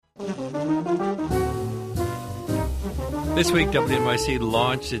This week, WNYC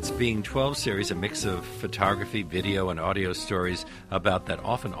launched its Being 12 series, a mix of photography, video, and audio stories about that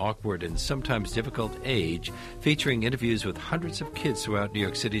often awkward and sometimes difficult age, featuring interviews with hundreds of kids throughout New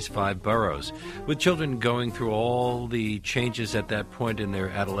York City's 5 boroughs, with children going through all the changes at that point in their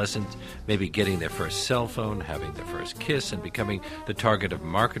adolescence, maybe getting their first cell phone, having their first kiss, and becoming the target of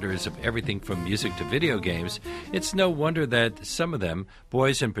marketers of everything from music to video games. It's no wonder that some of them,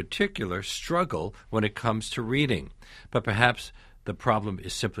 boys in particular, struggle when it comes to reading. But perhaps the problem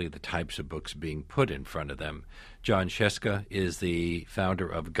is simply the types of books being put in front of them. John Sheska is the founder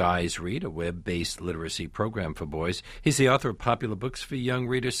of Guys Read, a web-based literacy program for boys. He's the author of popular books for young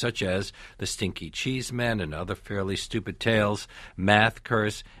readers such as The Stinky Cheese Man and Other Fairly Stupid Tales, Math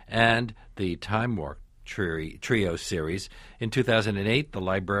Curse, and the Time Warp Trio series. In 2008, the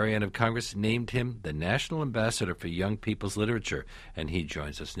Librarian of Congress named him the National Ambassador for Young People's Literature, and he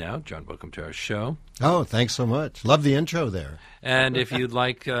joins us now. John, welcome to our show. Oh, thanks so much. Love the intro there. And if you'd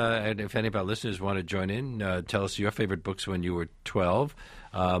like, and if any of our listeners want to join in, tell us your favorite books when you were 12,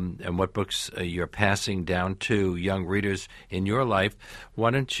 and what books you're passing down to young readers in your life.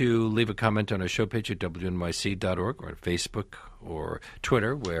 Why don't you leave a comment on our show page at WNYC.org or on Facebook or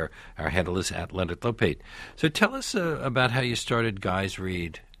Twitter, where our handle is at Leonard Lopate. So tell us about how you started Guys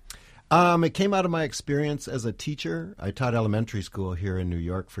Read. It came out of my experience as a teacher. I taught elementary school here in New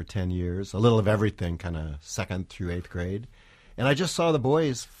York for 10 years, a little of everything, kind of 2nd through 8th grade. And I just saw the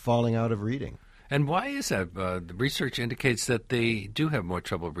boys falling out of reading. And why is that? The research indicates that they do have more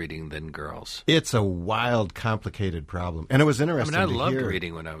trouble reading than girls. It's a wild, complicated problem. And it was interesting to hear. I loved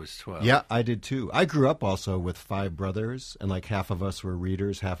reading when I was 12. Yeah, I did too. I grew up also with 5 brothers, and like half of us were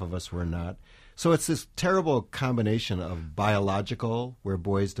readers, half of us were not. So it's this terrible combination of biological, where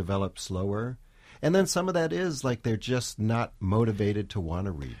boys develop slower, and then some of that is like they're just not motivated to want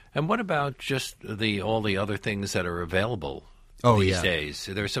to read. And what about just all the other things that are available these days?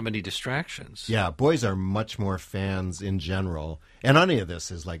 There are so many distractions. Yeah, boys are much more fans in general, and any of this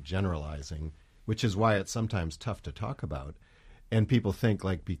is like generalizing, which is why it's sometimes tough to talk about. And people think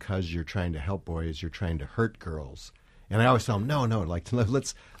like because you're trying to help boys, you're trying to hurt girls. And I always tell them, no, like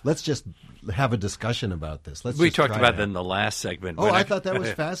let's just have a discussion about this. We talked about that in the last segment. Oh, I thought that was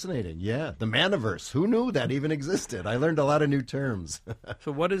fascinating. Yeah, the Maniverse. Who knew that even existed? I learned a lot of new terms.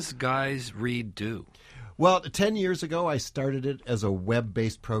 So what does Guys Read do? Well, 10 years ago, I started it as a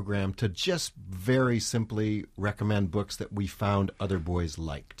web-based program to just very simply recommend books that we found other boys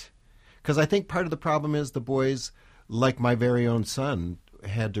liked. Because I think part of the problem is the boys, like my very own son,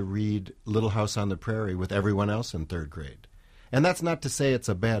 had to read Little House on the Prairie with everyone else in 3rd grade. And that's not to say it's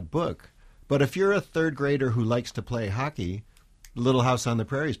a bad book, but if you're a 3rd grader who likes to play hockey, Little House on the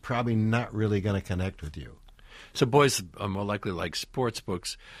Prairie is probably not really going to connect with you. So boys are more likely like sports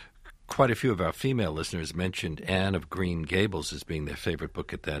books. Quite a few of our female listeners mentioned Anne of Green Gables as being their favorite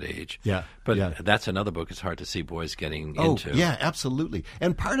book at that age. Yeah. But that's another book it's hard to see boys getting into. Oh, yeah, absolutely.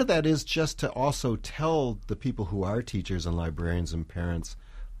 And part of that is just to also tell the people who are teachers and librarians and parents,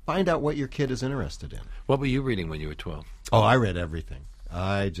 find out what your kid is interested in. What were you reading when you were 12? Oh, I read everything.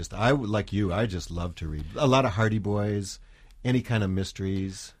 I like you, I just love to read. A lot of Hardy Boys, any kind of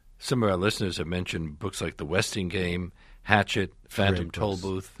mysteries. Some of our listeners have mentioned books like The Westing Game, Hatchet, Phantom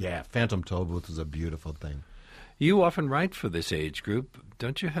Tollbooth. Yeah, Phantom Tollbooth is a beautiful thing. You often write for this age group.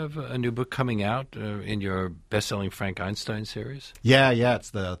 Don't you have a new book coming out in your best-selling Frank Einstein series? Yeah,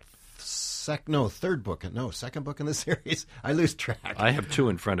 it's the second book in the series. I lose track. I have 2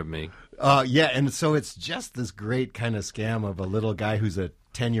 in front of me. And so it's just this great kind of scam of a little guy who's a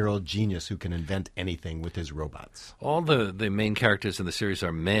 10-year-old genius who can invent anything with his robots. All the main characters in the series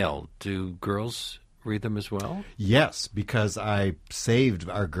are male. Do girls read them as well? Yes, because I saved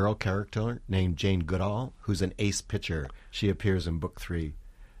our girl character named Jane Goodall, who's an ace pitcher. She appears in book 3.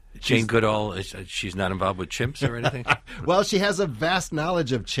 Jane Goodall, she's not involved with chimps or anything? Well, she has a vast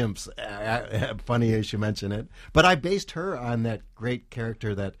knowledge of chimps. Funny as you mention it. But I based her on that great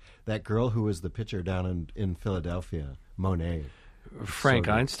character, that girl who was the pitcher down in Philadelphia, Monet. Frank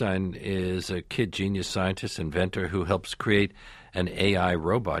Einstein is a kid genius scientist, inventor who helps create an AI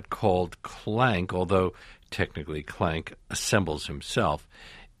robot called Clank, although technically Clank assembles himself.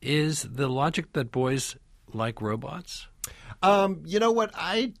 Is the logic that boys like robots? You know what?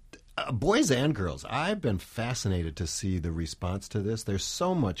 Boys and girls, I've been fascinated to see the response to this. There's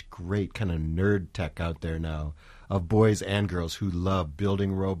so much great kind of nerd tech out there now of boys and girls who love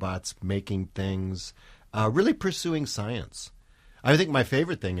building robots, making things, really pursuing science. I think my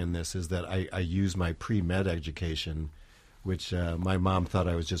favorite thing in this is that I use my pre-med education, which my mom thought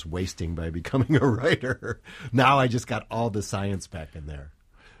I was just wasting by becoming a writer. Now I just got all the science back in there.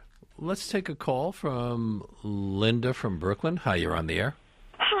 let's take a call from Linda from Brooklyn. Hi, you're on the air.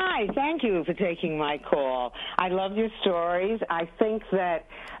 Hi, thank you for taking my call. I love your stories. I think that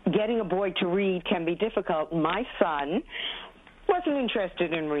getting a boy to read can be difficult. My son wasn't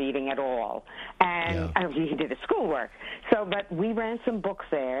interested in reading at all, and he did his schoolwork. But we ran some book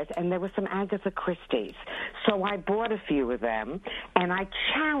fairs, and there were some Agatha Christie's. So I bought a few of them, and I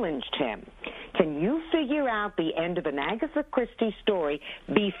challenged him. Can you figure out the end of an Agatha Christie story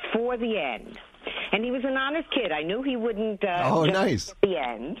before the end? And he was an honest kid. I knew he wouldn't nice. At the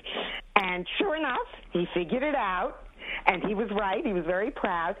end. And sure enough, he figured it out. And he was right. He was very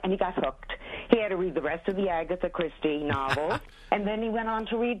proud, and he got hooked. He had to read the rest of the Agatha Christie novels, and then he went on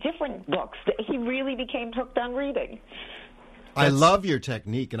to read different books. He really became hooked on reading. I love your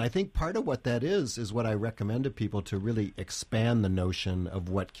technique, and I think part of what that is what I recommend to people to really expand the notion of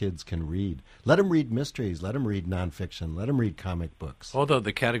what kids can read. Let them read mysteries. Let them read nonfiction. Let them read comic books. Although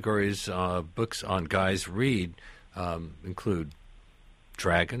the categories books on guys read include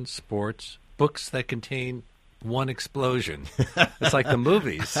dragons, sports, books that contain one explosion. It's like the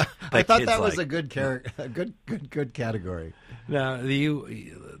movies. I thought that was a good category. Now,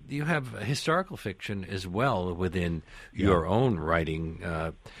 you have historical fiction as well within your own writing.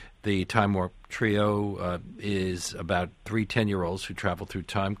 The Time Warp Trio is about 3 10-year-olds who travel through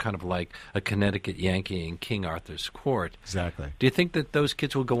time, kind of like a Connecticut Yankee in King Arthur's court. Exactly. Do you think that those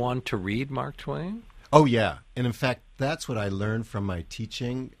kids will go on to read Mark Twain? Oh, yeah. And in fact, that's what I learned from my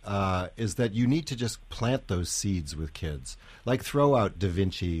teaching, is that you need to just plant those seeds with kids. Like throw out Da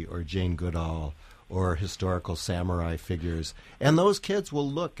Vinci or Jane Goodall or historical samurai figures. And those kids will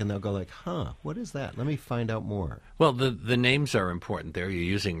look and they'll go like, what is that? Let me find out more. Well, the names are important there. You're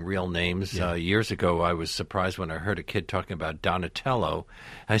using real names. Yeah. Years ago, I was surprised when I heard a kid talking about Donatello.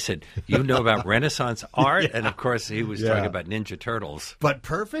 I said, you know about Renaissance art? And, of course, he was talking about Ninja Turtles. But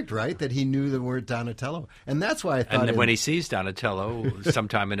perfect, right, that he knew the word Donatello. And that's why I thought... And when he sees Donatello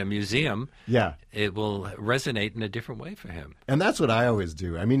sometime in a museum, it will resonate in a different way for him. And that's what I always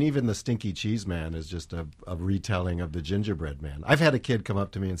do. I mean, even the Stinky Cheese Man is just a retelling of the Gingerbread Man. I've had a kid come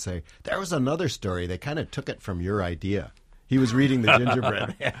up to me and say, there was another story. They kind of took it from your idea. He was reading the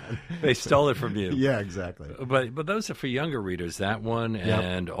Gingerbread Man. They stole it from you. Yeah, exactly. But those are for younger readers, that one,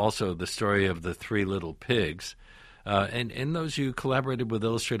 and also the story of the 3 Little Pigs. And in those, you collaborated with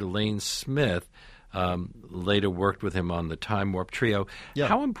illustrator Lane Smith, later worked with him on the Time Warp Trio. Yeah.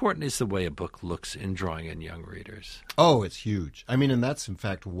 How important is the way a book looks in drawing in young readers? Oh, it's huge. I mean, and that's, in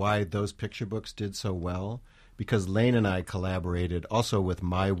fact, why those picture books did so well, because Lane and I collaborated also with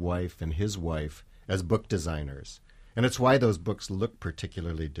my wife and his wife as book designers. And it's why those books look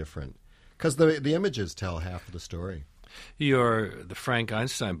particularly different, because the images tell half of the story. The Frank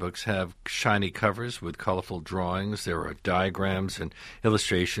Einstein books have shiny covers with colorful drawings. There are diagrams and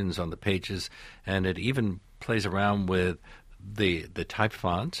illustrations on the pages, and it even plays around with the type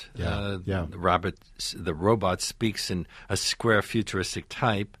font. The robot speaks in a square futuristic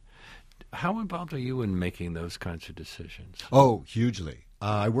type. How involved are you in making those kinds of decisions? Oh, hugely.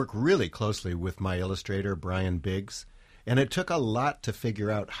 I work really closely with my illustrator, Brian Biggs, and it took a lot to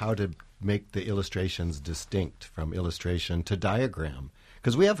figure out how to make the illustrations distinct from illustration to diagram,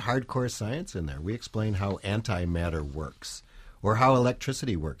 because we have hardcore science in there. We explain how antimatter works, or how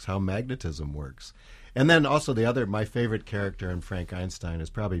electricity works, how magnetism works. And then also my favorite character in Frank Einstein is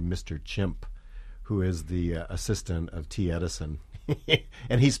probably Mr. Chimp, who is the assistant of T. Edison,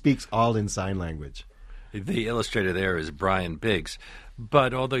 and he speaks all in sign language. The illustrator there is Brian Biggs.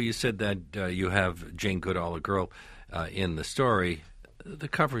 But although you said that you have Jane Goodall, a girl, in the story, the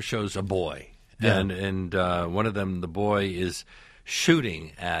cover shows a boy. Yeah. And one of them, the boy, is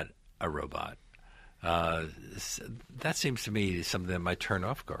shooting at a robot. That seems to me something that might turn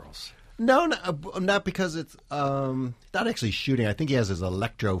off girls. No, not because it's not actually shooting. I think he has his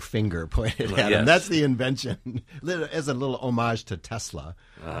electro finger pointed at him. That's the invention, as a little homage to Tesla.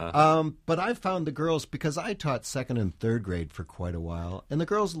 But I found the girls, because I taught 2nd and 3rd grade for quite a while, and the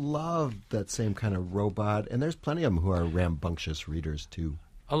girls loved that same kind of robot, and there's plenty of them who are rambunctious readers, too.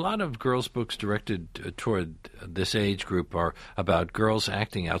 A lot of girls' books directed toward this age group are about girls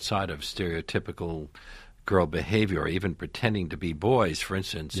acting outside of stereotypical girl behavior, or even pretending to be boys. For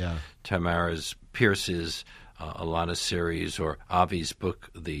instance, Tamara Pierce's Alana series, or Avi's book,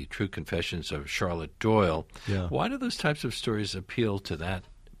 The True Confessions of Charlotte Doyle. Yeah. Why do those types of stories appeal to that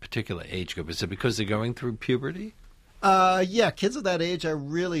particular age group? Is it because they're going through puberty? Kids of that age are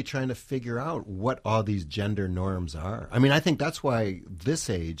really trying to figure out what all these gender norms are. I mean, I think that's why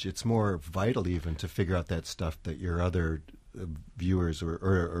this age, it's more vital even to figure out that stuff that your other viewers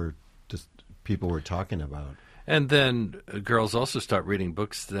or just people were talking about. And then girls also start reading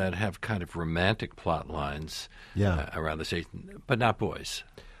books that have kind of romantic plot lines around this age, but not boys.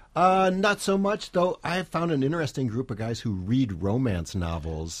 Not so much, though. I have found an interesting group of guys who read romance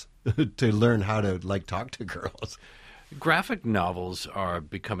novels to learn how to, talk to girls. Graphic novels are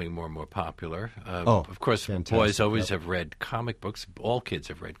becoming more and more popular. Of course, fantastic. boys always have read comic books. All kids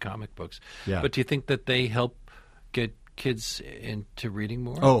have read comic books. Yeah. But do you think that they help get kids into reading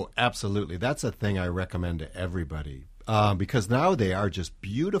more? Oh, absolutely. That's a thing I recommend to everybody because now they are just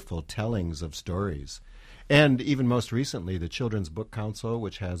beautiful tellings of stories. And even most recently, the Children's Book Council,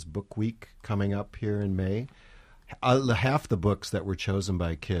 which has Book Week coming up here in May, half the books that were chosen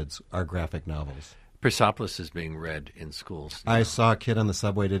by kids are graphic novels. Persepolis is being read in schools now. I saw a kid on the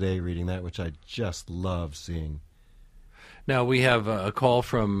subway today reading that, which I just love seeing. Now, we have a call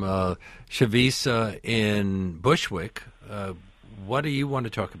from Shavisa in Bushwick. What do you want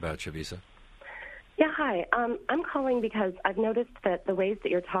to talk about, Shavisa? Yeah, hi. I'm calling because I've noticed that the ways that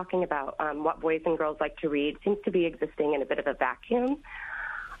you're talking about what boys and girls like to read seems to be existing in a bit of a vacuum.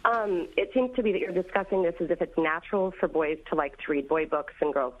 It seems to be that you're discussing this as if it's natural for boys to like to read boy books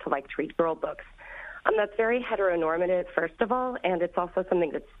and girls to like to read girl books. That's very heteronormative, first of all, and it's also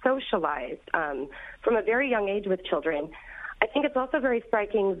something that's socialized from a very young age with children. I think it's also very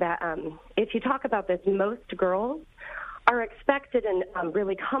striking that if you talk about this, most girls are expected and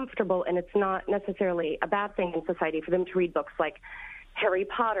really comfortable, and it's not necessarily a bad thing in society for them to read books like Harry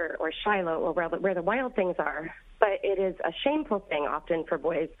Potter or Shiloh or Where the Wild Things Are. But it is a shameful thing often for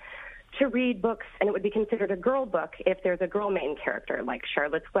boys to read books, and it would be considered a girl book if there's a girl main character, like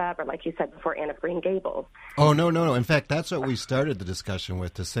Charlotte's Web or, like you said before, Anne of Green Gables. Oh, no. In fact, that's what we started the discussion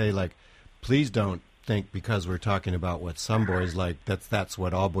with, to say, please don't think because we're talking about what some boys like, that's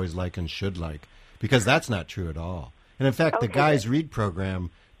what all boys like and should like, because that's not true at all. And in fact, the Guys Read program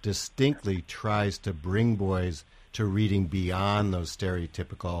distinctly tries to bring boys to reading beyond those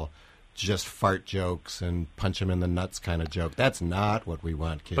stereotypical just fart jokes and punch them in the nuts kind of joke. That's not what we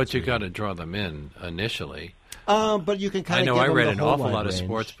want kids. But you got to draw them in initially. But you can kind of. I know. I read an awful lot of range.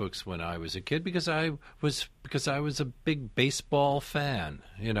 sports books when I was a kid because I was a big baseball fan.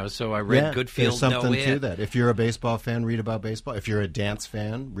 So I read Good Field, There's something No It. to that. If you're a baseball fan, read about baseball. If you're a dance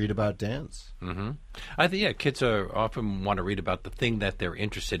fan, read about dance. Mm-hmm. I think kids often want to read about the thing that they're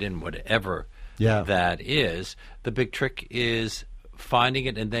interested in, whatever that is. The big trick is finding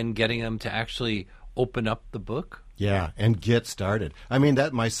it and then getting them to actually open up the book. Yeah, and get started. I mean,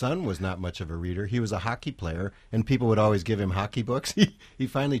 my son was not much of a reader. He was a hockey player, and people would always give him hockey books. He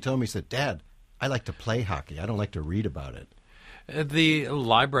finally told me, he said, "Dad, I like to play hockey. I don't like to read about it." The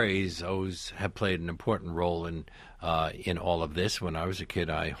libraries always have played an important role in all of this. When I was a kid,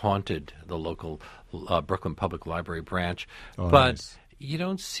 I haunted the local Brooklyn Public Library branch. Oh, but nice. You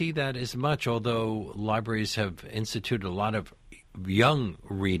don't see that as much, although libraries have instituted a lot of young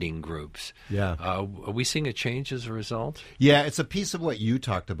reading groups. Yeah. Are we seeing a change as a result? Yeah, it's a piece of what you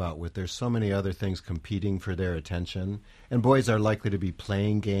talked about with there's so many other things competing for their attention. And boys are likely to be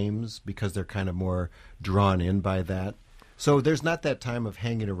playing games because they're kind of more drawn in by that. So there's not that time of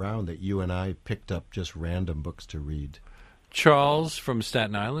hanging around that you and I picked up just random books to read. Charles from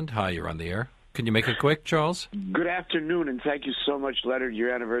Staten Island. Hi, you're on the air. Can you make it quick, Charles? Good afternoon, and thank you so much, Leonard,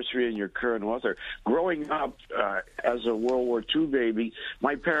 your anniversary and your current author. Growing up as a World War II baby,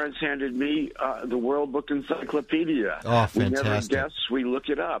 my parents handed me the World Book Encyclopedia. Oh, fantastic. We never guess, we look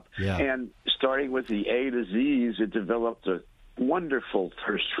it up. Yeah. And starting with the A to Z's, it developed a wonderful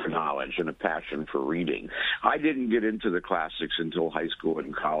thirst for knowledge and a passion for reading. I didn't get into the classics until high school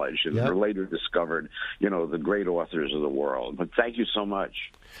and college, and later discovered, the great authors of the world. But thank you so much.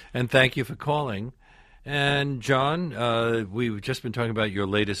 And thank you for calling. And John, we've just been talking about your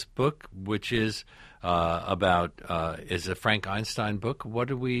latest book, which is is a Frank Einstein book. What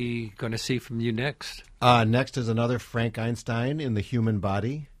are we going to see from you next? Next is another Frank Einstein in the human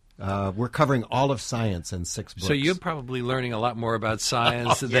body. We're covering all of science in 6 books. So you're probably learning a lot more about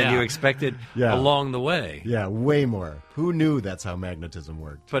science than you expected along the way. Yeah, way more. Who knew that's how magnetism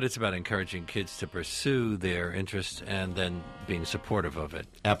worked? But it's about encouraging kids to pursue their interests and then being supportive of it.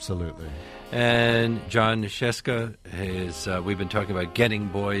 Absolutely. And John Sheska, we've been talking about getting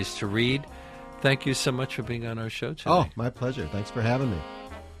boys to read. Thank you so much for being on our show today. Oh, my pleasure. Thanks for having me.